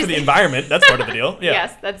 Bad for the environment. That's part of the deal. Yeah.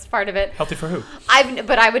 Yes, that's part of it. Healthy for who?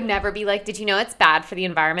 But I would never be like, did you know it's bad for the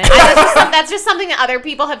environment? That's just something that other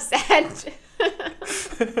people have said.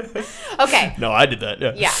 Okay. No, I did that.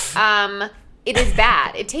 Yeah. Yeah. It is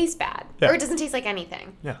bad. It tastes bad. Yeah. Or it doesn't taste like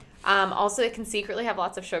anything. Yeah. Also, it can secretly have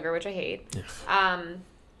lots of sugar, which I hate. Yeah.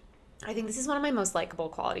 I think this is one of my most likable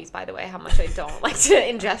qualities, by the way, how much I don't like to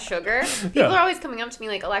ingest sugar. People are always coming up to me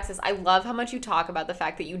like, Alexis, I love how much you talk about the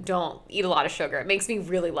fact that you don't eat a lot of sugar. It makes me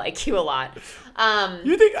really like you a lot.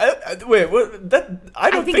 You think, wait, what?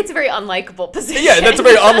 I think it's a very unlikable position. Yeah, that's a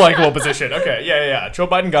very unlikable position. Okay, yeah. Joe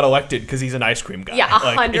Biden got elected because he's an ice cream guy. Yeah,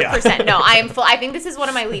 100%. No, I think this is one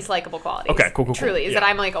of my least likable qualities. Okay, cool. Truly, is that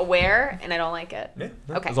I'm like aware and I don't like it. Yeah,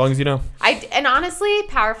 okay. As long as you know. And honestly,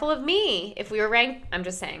 powerful of me. If we were ranked, I'm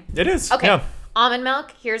just saying. It is. Okay. Yeah. Almond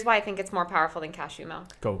milk, here's why I think it's more powerful than cashew milk.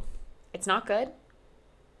 Go. It's not good. A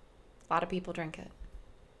lot of people drink it.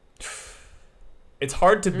 It's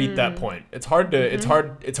hard to beat that point. It's hard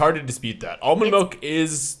to dispute that. Almond milk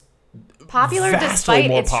is popular despite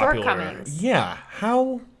its shortcomings. Yeah.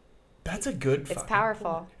 How? That's a good. It's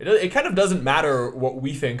powerful. It kind of doesn't matter what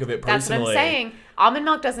we think of it personally. That's what I'm saying. Almond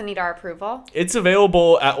milk doesn't need our approval. It's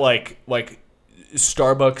available at like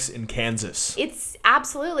Starbucks in Kansas. It's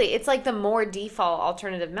absolutely. It's like the more default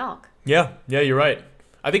alternative milk. Yeah, you're right.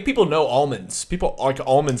 I think people know almonds. People like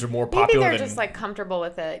almonds are more popular. Maybe they're just like comfortable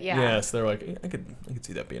with it. Yeah. Yes, they're like I could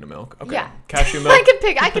see that being a milk. Okay. Yeah. Cashew milk. I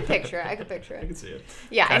could picture it. I could see it.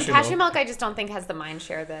 Yeah, cashew milk I just don't think has the mind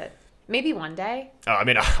share that maybe one day. Oh, I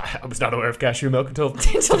mean, I was not aware of cashew milk until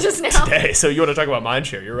just now. Today. So you want to talk about mind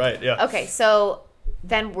share? You're right. Yeah. Okay, so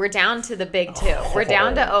then we're down to the big two. We're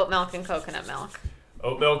down to oat milk and coconut milk.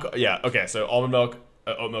 Oat milk, yeah. Okay, so almond milk,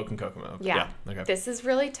 oat milk, and coconut milk. Yeah. Okay. This is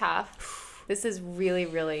really tough. This is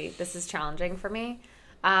really challenging for me.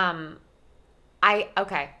 I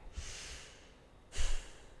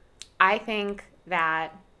think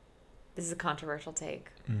that this is a controversial take,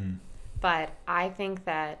 but I think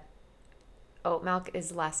that oat milk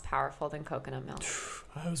is less powerful than coconut milk.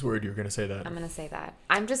 I was worried you were going to say that. I'm going to say that.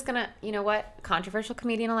 I'm just going to, you know what? Controversial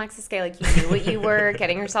comedian Alexis Gay, like you knew what you were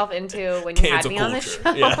getting yourself into when you had me on the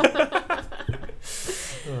show. Yeah.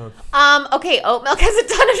 Okay, oat milk has a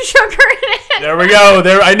ton of sugar in it. There we go.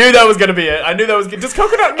 I knew that was going to be it. I knew that was good. Just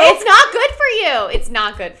coconut milk. It's not good for you. It's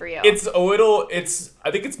not good for you. It's a little,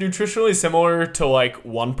 I think it's nutritionally similar to like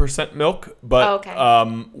 1% milk, but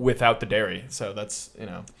without the dairy. So that's,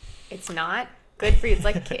 It's not good for you. It's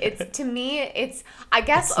like, to me, I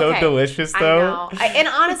guess, it's so delicious, though. I know. And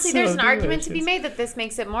honestly, there's an argument to be made that this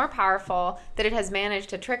makes it more powerful, that it has managed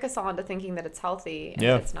to trick us all into thinking that it's healthy, and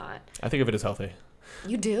it's not. I think of it as healthy.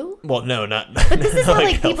 You do? Well, no, not. But this is how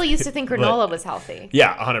like healthy, people used to think granola was healthy.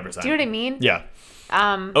 Yeah, 100%. Do you know what I mean? Yeah.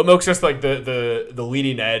 Oat milk's just like the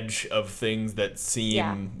leading edge of things that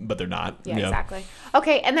seem, but they're not. Yeah, exactly.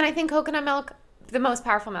 Okay, and then I think coconut milk, the most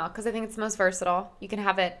powerful milk, because I think it's the most versatile. You can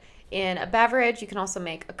have it in a beverage. You can also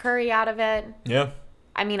make a curry out of it. Yeah.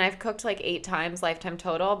 I mean, I've cooked like 8 times lifetime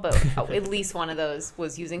total, but at least one of those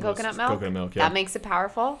was using coconut milk. Coconut milk, yeah. That makes it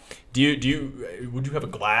powerful. Would you have a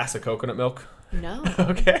glass of coconut milk? No.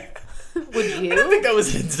 Okay. Would you? I don't think that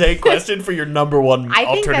was an insane question for your number one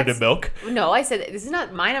alternative milk. No, I said this is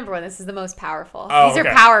not my number one. This is the most powerful. Oh, These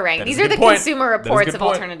are power ranked. These are the point. Consumer Reports of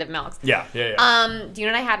alternative milks. Yeah. Do you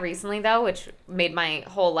know what I had recently though, which made my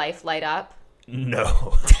whole life light up?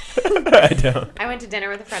 No. I don't. I went to dinner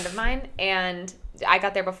with a friend of mine and I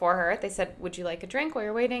got there before her. They said, "Would you like a drink while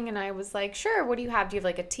you're waiting?" And I was like, "Sure. What do you have? Do you have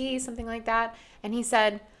like a tea, something like that?" And he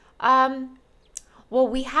said, well,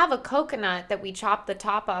 we have a coconut that we chop the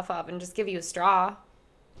top off of and just give you a straw.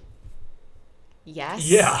 Yes.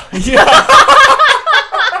 Yeah.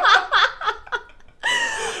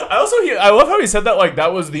 I love how he said that like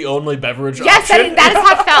that was the only beverage option. Yes, that is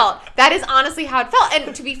how it felt. That is honestly how it felt.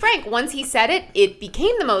 And to be frank, once he said it, it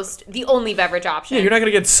became the only beverage option. Yeah, you're not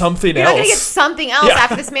going to get something else. You're not going to get something else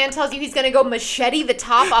after this man tells you he's going to go machete the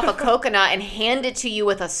top off a coconut and hand it to you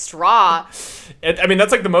with a straw. I mean,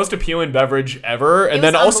 that's like the most appealing beverage ever. And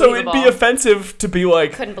then also it'd be offensive to be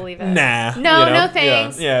like, couldn't believe it. Nah. No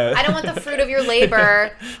thanks. Yeah. I don't want the fruit of your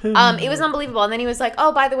labor. It was unbelievable. And then he was like,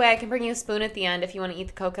 oh, by the way, I can bring you a spoon at the end if you want to eat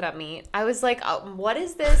the coconut meat. I was like, oh, what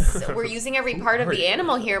is this? We're using every part of the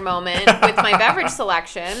animal here moment with my beverage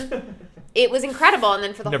selection. It was incredible. And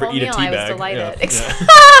then for the whole meal, I was delighted.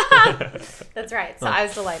 Yeah. That's right. So I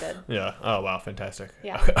was delighted. Yeah. Oh, wow. Fantastic.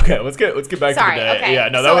 Yeah. Okay. Let's get back to the day. Okay. Yeah.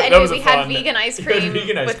 No, that was we had vegan ice cream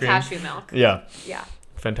with cashew milk. Yeah. Yeah.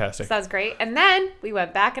 Fantastic. So that was great. And then we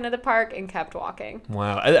went back into the park and kept walking.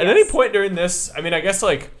 Wow. At any point during this, I mean, I guess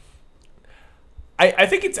like, I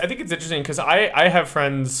think it's interesting because I have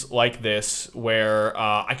friends like this where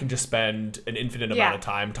I can just spend an infinite amount of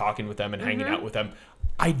time talking with them and hanging out with them.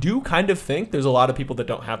 I do kind of think there's a lot of people that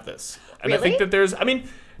don't have this. And really? I think that there's, I mean,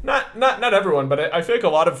 not everyone, but I feel like a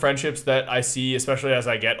lot of friendships that I see, especially as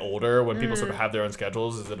I get older, when people sort of have their own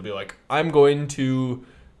schedules, is it'll be like, I'm going to,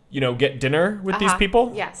 get dinner with these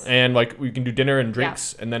people. Yes. And like we can do dinner and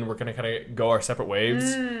drinks and then we're going to kind of go our separate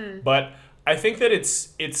ways. But I think that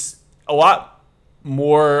it's a lot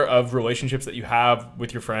more of relationships that you have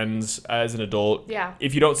with your friends as an adult. Yeah.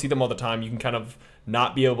 If you don't see them all the time, you can kind of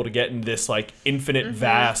not be able to get in this like infinite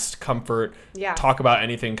vast comfort, talk about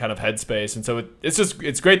anything kind of headspace. And so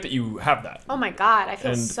it's great that you have that. Oh my God. I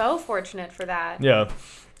feel so fortunate for that. Yeah.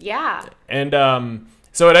 Yeah. And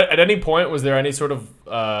so at any point, was there any sort of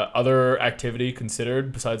other activity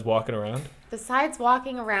considered besides walking around? Besides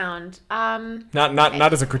walking around,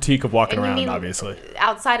 not as a critique of walking around, obviously.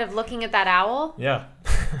 Outside of looking at that owl, yeah,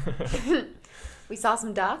 we saw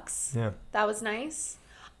some ducks. Yeah, that was nice.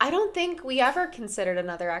 I don't think we ever considered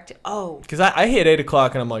another activity. Oh, because I hit 8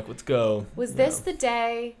 o'clock and I'm like, let's go. Was this the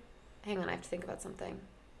day? Hang on, I have to think about something.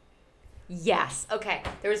 Yes. Okay.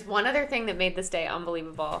 There was one other thing that made this day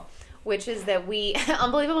unbelievable, which is that we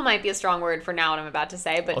unbelievable might be a strong word for now what I'm about to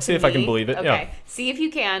say, but I'll see if I can believe it. Okay. Yeah. See if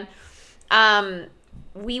you can.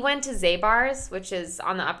 We went to Zabar's, which is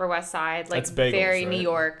on the Upper West Side, like bagels, very right? New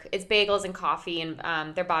York. It's bagels and coffee, and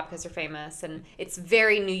their babkas are famous, and it's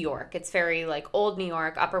very New York. It's very like old New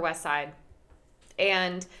York, Upper West Side,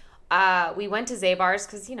 and we went to Zabar's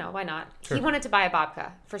because why not? Sure. He wanted to buy a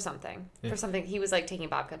babka for something. He was like taking a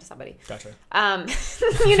babka to somebody. Gotcha.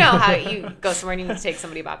 You know how you go somewhere and you need to take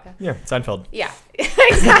somebody a babka. Yeah, Seinfeld. Yeah,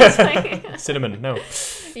 exactly. Cinnamon, no.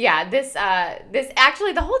 Yeah, this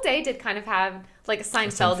actually the whole day did kind of have like a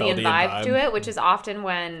Seinfeldian vibe to it, which is often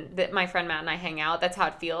when my friend Matt and I hang out. That's how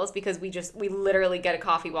it feels because we literally get a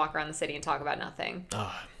coffee, walk around the city, and talk about nothing.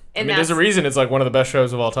 I mean, there's a reason it's like one of the best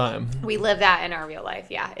shows of all time. We live that in our real life.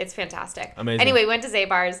 Yeah, it's fantastic. Amazing. Anyway, we went to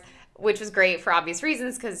Zabar's, which was great for obvious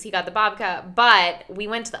reasons because he got the babka. But we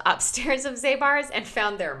went to the upstairs of Zabar's and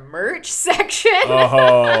found their merch section.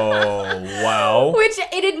 Oh, wow. Which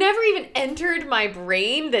it had never even entered my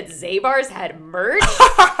brain that Zabar's had merch.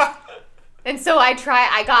 And so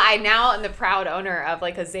I now am the proud owner of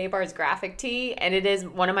like a Zabar's graphic tee, and it is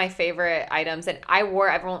one of my favorite items. And I've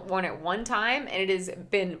worn it one time, and it has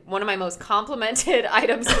been one of my most complimented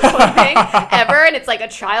items of clothing ever. And it's like a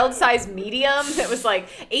child-size medium. It was like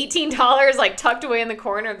 $18, like tucked away in the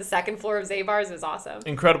corner of the second floor of Zabar's. It was awesome.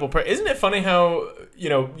 Incredible. Isn't it funny how,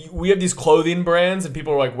 we have these clothing brands and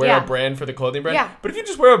people are like, wear a brand for the clothing brand. Yeah. But if you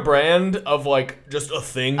just wear a brand of like just a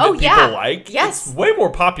thing that people like, it's way more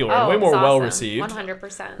popular and way more well well received.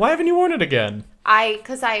 100%. Why haven't you worn it again? It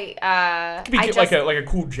could be like a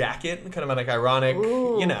cool jacket, kind of like ironic.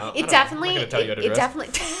 Ooh, you know. It definitely. I'm not gonna tell you how to dress.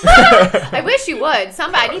 Definitely. I wish you would.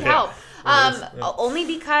 Somebody need help. Yeah. Only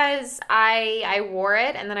because I wore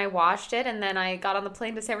it and then I washed it and then I got on the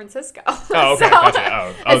plane to San Francisco. Oh, okay.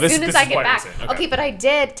 Gotcha. As soon as I get back. Okay, but I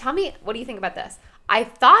did. Tell me, what do you think about this? I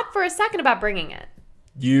thought for a second about bringing it.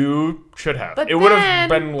 You should have. But it would have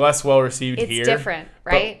been less well received here. It's different,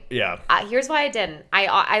 right? But, yeah. Here's why I didn't.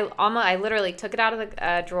 I literally took it out of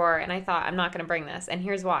the drawer and I thought, I'm not going to bring this. And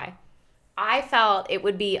here's why. I felt it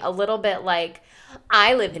would be a little bit like,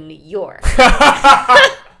 I live in New York.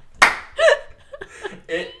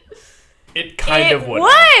 It kind of would.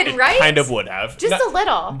 It would, right? Kind of would have. Just a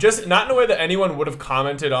little. Just not in a way that anyone would have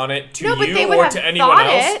commented on it to but they you would or have to anyone thought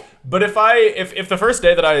else. it. But if the first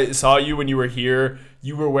day that I saw you when you were here,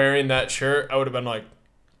 you were wearing that shirt, I would have been like,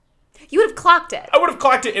 you would have clocked it. I would have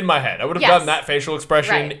clocked it in my head. I would have done that facial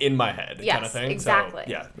expression in my head, kind of thing. Exactly.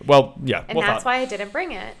 So, yeah. Well, yeah. And that's why I didn't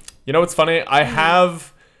bring it. You know what's funny?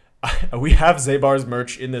 We have Zabar's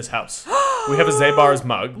merch in this house. We have a Zabar's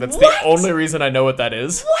mug. That's the only reason I know what that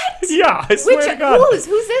is. What? Yeah, I swear to God. Whose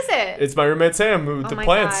is it? It's my roommate Sam with the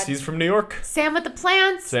plants. God. He's from New York. Sam with the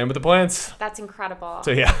plants. Sam with the plants. That's incredible.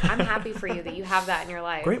 So yeah. I'm happy for you that you have that in your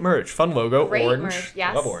life. Great merch. Fun logo. Great orange. Merch.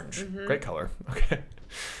 Yes. Love orange. Mm-hmm. Great color. Okay.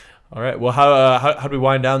 All right. Well, how do we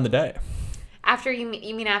wind down the day? After you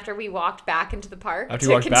mean after we walked back into the park? After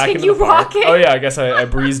you walked back into the park. Walking? Oh yeah, I guess I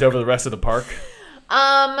breezed over the rest of the park.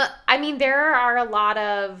 I mean, there are a lot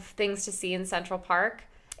of things to see in Central Park.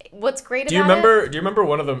 What's great Do you remember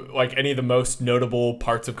one of the any of the most notable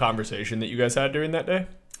parts of conversation that you guys had during that day?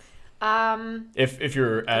 If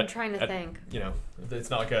you're I'm trying to think. You know, it's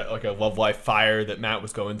not like a love life fire that Matt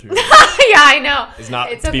was going through. Yeah, I know. It's not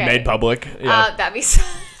to be made public. Yeah. That'd be.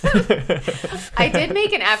 I did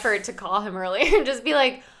make an effort to call him earlier and just be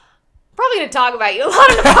like, probably going to talk about you a lot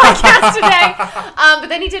on the podcast today. But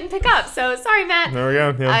then he didn't pick up. So sorry, Matt. There we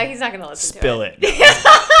go. Yeah. He's not going to listen Spill to it. Spill it.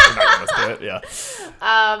 No, I'm not going to listen to it.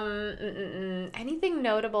 Yeah. Anything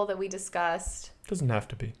notable that we discussed? Doesn't have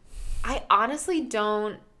to be. I honestly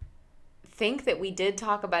don't think that we did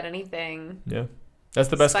talk about anything. Yeah. That's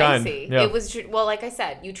the best spicy. kind. Yeah. It was, well, like I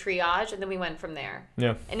said, you triage and then we went from there.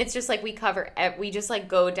 Yeah. And it's just like we just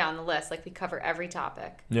go down the list. Like we cover every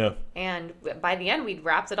topic. Yeah. And by the end, we'd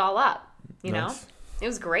wrapped it all up. You know? It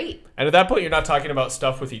was great. And at that point, you're not talking about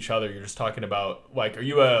stuff with each other. You're just talking about, are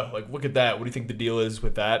you look at that. What do you think the deal is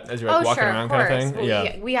with that? As you're walking around kind of thing? Well,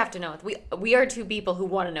 yeah. We have to know. We are two people who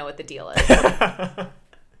want to know what the deal is.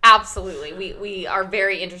 Absolutely. We are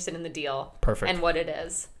very interested in the deal. Perfect. And what it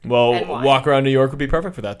is. Well, walk around New York would be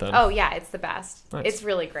perfect for that then. Oh, yeah. It's the best. Nice. It's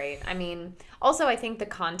really great. I mean, also, I think the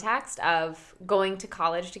context of going to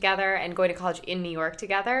college together and going to college in New York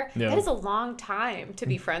together, that is a long time to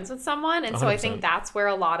be friends with someone. And 100%. So I think that's where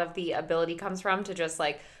a lot of the ability comes from to just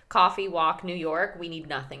coffee, walk, New York. We need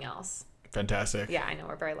nothing else. Fantastic. Yeah, I know.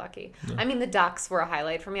 We're very lucky. Yeah. I mean, the ducks were a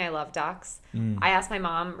highlight for me. I love ducks. I asked my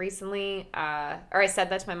mom recently, or I said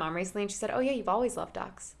that to my mom recently, and she said, "Oh yeah, you've always loved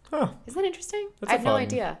ducks." Oh, isn't that interesting? I have no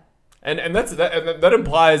idea. And that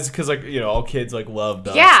implies, because all kids love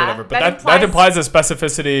ducks, yeah, whatever. But that implies a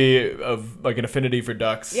specificity of an affinity for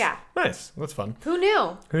ducks. Yeah, nice. That's fun. Who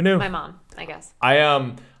knew? Who knew? My mom, I guess.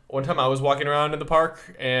 One time I was walking around in the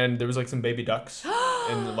park and there was some baby ducks in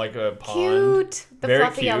a pond. Cute. The Very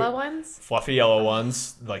fluffy cute. yellow ones? Fluffy yellow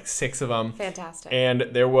ones, 6 of them. Fantastic. And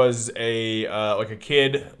there was a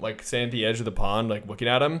kid sitting at the edge of the pond looking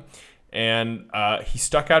at him. And he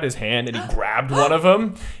stuck out his hand and he grabbed one of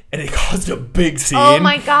them and it caused a big scene. Oh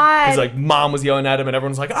my God. Because mom was yelling at him and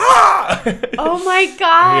everyone was like, ah! Oh my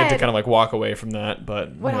God. And he had to kind of walk away from that.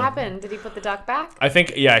 But what happened? Did he put the duck back? I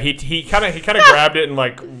think, yeah, he kind of grabbed it and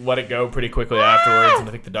let it go pretty quickly afterwards. And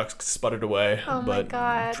I think the duck sputtered away. Oh my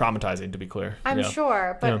God. Traumatizing, to be clear. I'm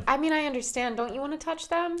sure. But I mean, I understand. Don't you want to touch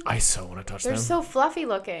them? I so want to touch them. They're so fluffy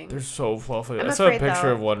looking. They're so fluffy. I saw a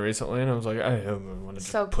picture of one recently and I was like, I want to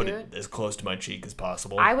just put it as close to my cheek as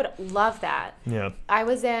possible. I would love that. Yeah. I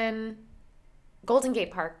was in Golden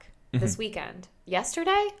Gate Park this weekend.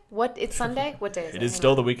 Yesterday? It's Sunday? What day is it? It is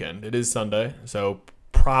still the weekend. It is Sunday. So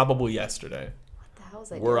probably yesterday. What the hell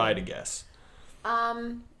is I doing? Were I to guess.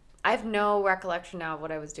 I have no recollection now of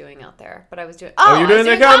what I was doing out there. But I was doing... Oh, you're doing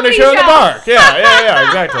the comedy show in the park. Yeah,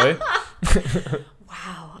 exactly.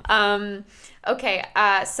 Wow. Okay,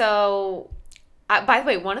 so... By the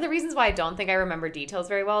way, one of the reasons why I don't think I remember details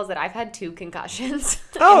very well is that I've had 2 concussions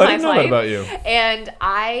Oh, in I didn't know that about you.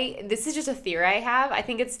 And this is just a theory I have. I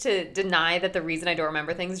think it's to deny that the reason I don't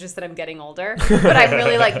remember things is just that I'm getting older. But I'm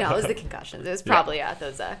really like, no, it was the concussions. It was probably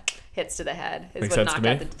those hits to the head is Makes what sense knocked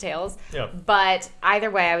out the details. Yeah. But either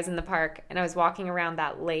way, I was in the park and I was walking around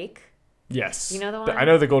that lake. Yes. You know the one? I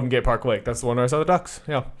know the Golden Gate Park Lake. That's the one where I saw the ducks.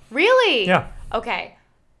 Yeah. Really? Yeah. Okay.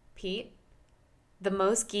 Pete, the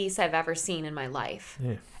most geese I've ever seen in my life.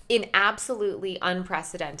 Yeah. An absolutely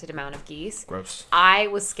unprecedented amount of geese. Gross. I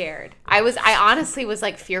was scared. I honestly was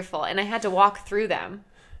like fearful, and I had to walk through them.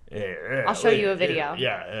 Yeah, I'll show you a video.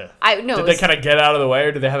 Yeah. Did they kind of get out of the way,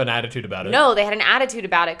 or did they have an attitude about it? No, they had an attitude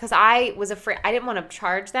about it because I was afraid. I didn't want to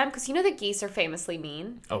charge them because you know the geese are famously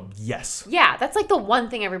mean. Oh, yes. Yeah, that's like the one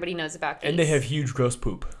thing everybody knows about geese. And they have huge gross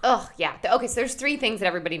poop. Ugh, yeah. Okay, so there's 3 things that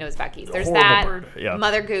everybody knows about geese. There's Horrible that, bird. Yeah.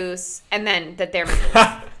 mother goose, and then that they're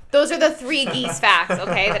those are the 3 geese facts,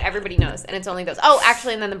 okay, that everybody knows. And it's only those. Oh,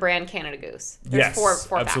 actually, and then the brand Canada Goose. There's yes,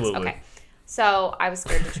 4 absolutely. facts. Okay. So I was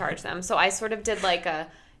scared to charge them. So I sort of did like a,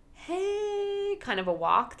 hey, kind of a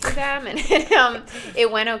walk through them. And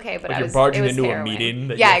it went okay, but like I was you're barging it was into harrowing. a meeting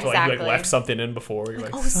that yeah, you, have to, exactly. you left something in before. You're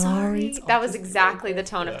like, oh, sorry. That was awesome. exactly the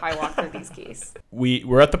tone of how I walked through these geese.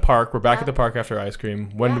 We're at the park. We're back at the park after ice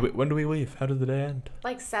cream. When do we leave? How did the day end?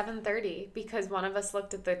 Like 7:30, because one of us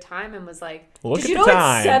looked at the time and was like, Look did at you the know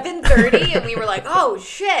time. it's 7:30? And we were like, oh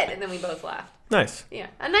shit, and then we both left. Nice. Yeah,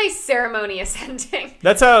 a nice ceremonious ending.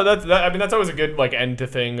 That's how. I mean, that's always a good like end to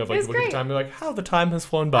thing of like It was looking at great. the time. You're like, how the time has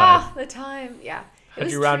flown by. Oh, the time. Yeah.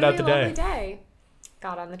 How'd you round out the day? It was truly a lovely day.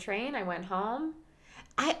 Got on the train. I went home.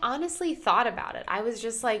 I honestly thought about it. I was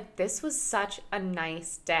just like, this was such a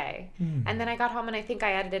nice day. And then I got home and I think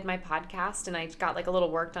I edited my podcast and I got like a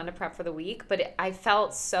little work done to prep for the week. But I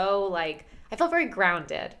felt so like, I felt very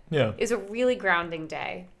grounded. Yeah. It was a really grounding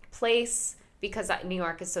day. Place, because New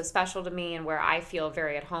York is so special to me and where I feel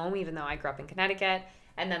very at home, even though I grew up in Connecticut.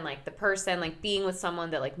 And then like the person, like being with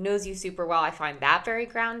someone that like knows you super well, I find that very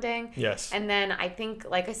grounding. Yes. And then I think,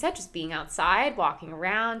 like I said, just being outside, walking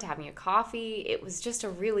around, having a coffee, it was just a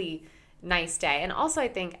really nice day. And also I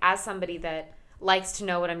think as somebody that likes to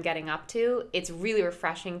know what I'm getting up to, it's really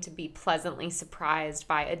refreshing to be pleasantly surprised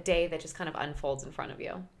by a day that just kind of unfolds in front of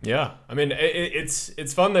you. Yeah. I mean,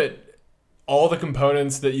 it's fun that all the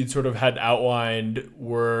components that you sort of had outlined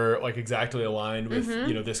were like exactly aligned with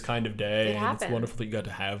this kind of day. It happened. It's wonderful that you got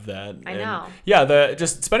to have that. I know. Yeah,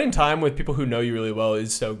 just spending time with people who know you really well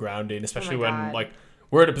is so grounding, especially when like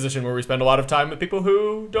we're in a position where we spend a lot of time with people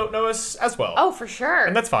who don't know us as well. Oh, for sure.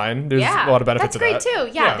 And that's fine. There's a lot of benefits of that. That's great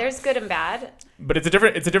too. Yeah, there's good and bad. But it's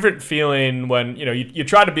a different feeling when, you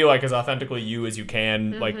try to be like as authentically you as you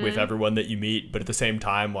can, like with everyone that you meet, but at the same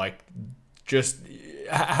time, like just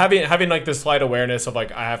having like this slight awareness of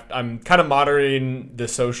like I'm kind of monitoring the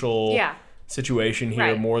social situation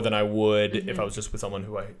here more than I would if I was just with someone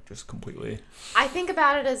who I just completely. I think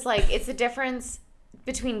about it as like it's a difference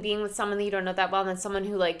between being with someone that you don't know that well and then someone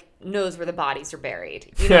who like knows where the bodies are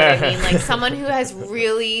buried. You know what I mean? Like someone who has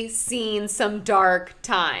really seen some dark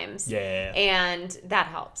times. Yeah. And that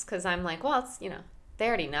helps because I'm like, well, it's they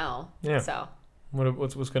already know. Yeah. So.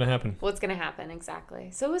 What's going to happen? What's going to happen, exactly.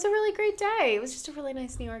 So it was a really great day. It was just a really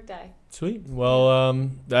nice New York day. Sweet.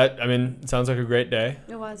 Well, it sounds like a great day.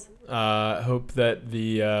 It was. I hope that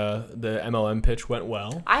the MLM pitch went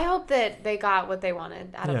well. I hope that they got what they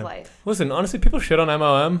wanted out of life. Listen, honestly, people shit on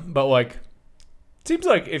MLM, but like, it seems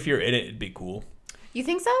like if you're in it, it'd be cool. You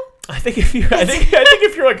think so? I think if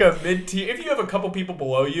you're like a mid-tier, if you have a couple people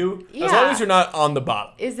below you, as long as you're not on the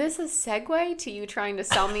bottom. Is this a segue to you trying to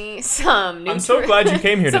sell me some I'm so glad you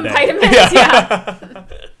came here some today. Vitamins, yeah.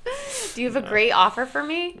 Do you have a great offer for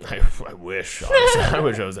me? I wish. Honestly. I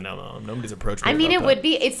wish I was an MLM. Nobody's approached me. I mean, it would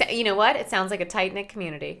be. It's you know what? It sounds like a tight-knit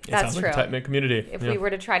community. That's true. Like a tight-knit community. If we were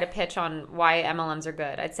to try to pitch on why MLMs are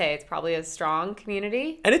good, I'd say it's probably a strong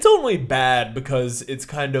community. And it's only bad because it's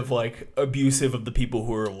kind of like abusive of the people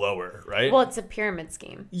who are lower, right? Well, it's a pyramid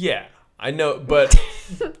scheme. Yeah, I know, but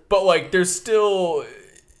like there's still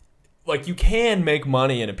like you can make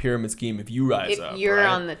money in a pyramid scheme if you rise up. If you're right?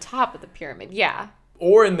 on the top of the pyramid, yeah.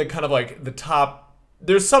 Or in the kind of like the top,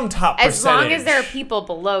 there's some top percentage. As long as there are people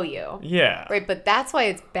below you. Yeah. Right, but that's why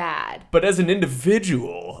it's bad. But as an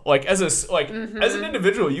individual, like as an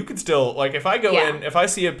individual, you could still like if I go in, if I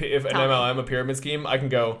see an MLM, a pyramid scheme, I can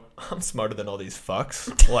go, I'm smarter than all these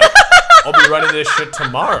fucks. Like I'll be running this shit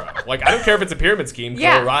tomorrow. Like I don't care if it's a pyramid scheme,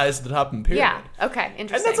 because I'll rise to the top of the pyramid. Yeah. Okay.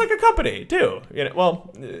 Interesting. And that's like a company too.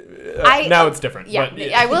 Now it's different. Yeah.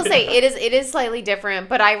 But, I will say it is slightly different,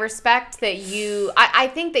 but I respect that you. I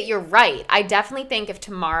think that you're right. I definitely think if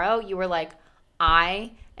tomorrow you were like,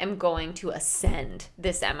 I am going to ascend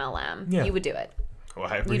this MLM, Yeah. you would do it. Well,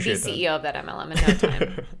 I appreciate You'd be CEO of that MLM in no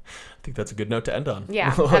time. I think that's a good note to end on.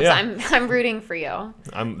 Yeah, I'm rooting for you.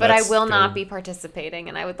 But I will not be participating,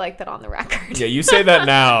 and I would like that on the record. Yeah, you say that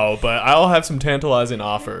now, but I'll have some tantalizing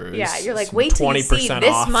offers. Yeah, you're like, wait till you see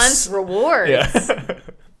this month's rewards. Yeah.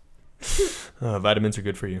 Vitamins are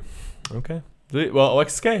good for you. Okay. Well,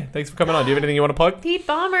 Alexis Gay, thanks for coming on. Do you have anything you want to plug? Pete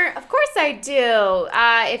Balmer, of course I do.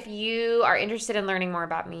 If you are interested in learning more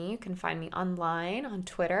about me, you can find me online on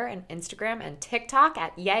Twitter and Instagram and TikTok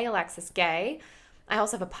at Yay Alexis Gay. I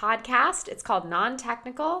also have a podcast. It's called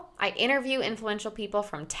Non-Technical. I interview influential people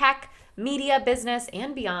from tech, media, business,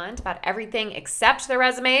 and beyond about everything except their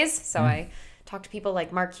resumes. So I talk to people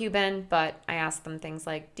like Mark Cuban, but I ask them things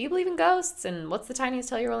like, do you believe in ghosts? And what's the tiniest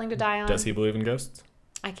hill you're willing to die on? Does he believe in ghosts?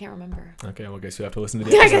 I can't remember. Okay, well, I guess you have to listen to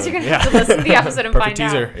the episode. I guess you're going to have to listen to the episode and find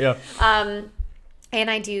teaser. out. Yeah.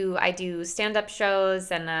 And I do stand-up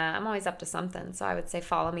shows, and I'm always up to something. So I would say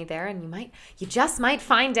follow me there, and you just might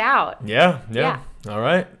find out. Yeah. All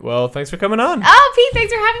right. Well, thanks for coming on. Oh, Pete,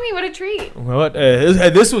 thanks for having me. What a treat. Well,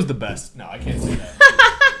 this was the best. No, I can't say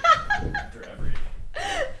that. After every.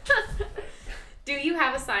 Do you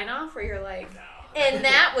have a sign-off where you're like, no. And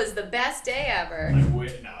that was the best day ever? No, I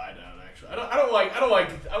don't actually.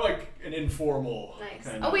 I like an informal. Nice.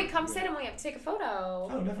 Kind oh wait, come sit and we have to take a photo.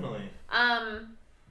 Oh, definitely.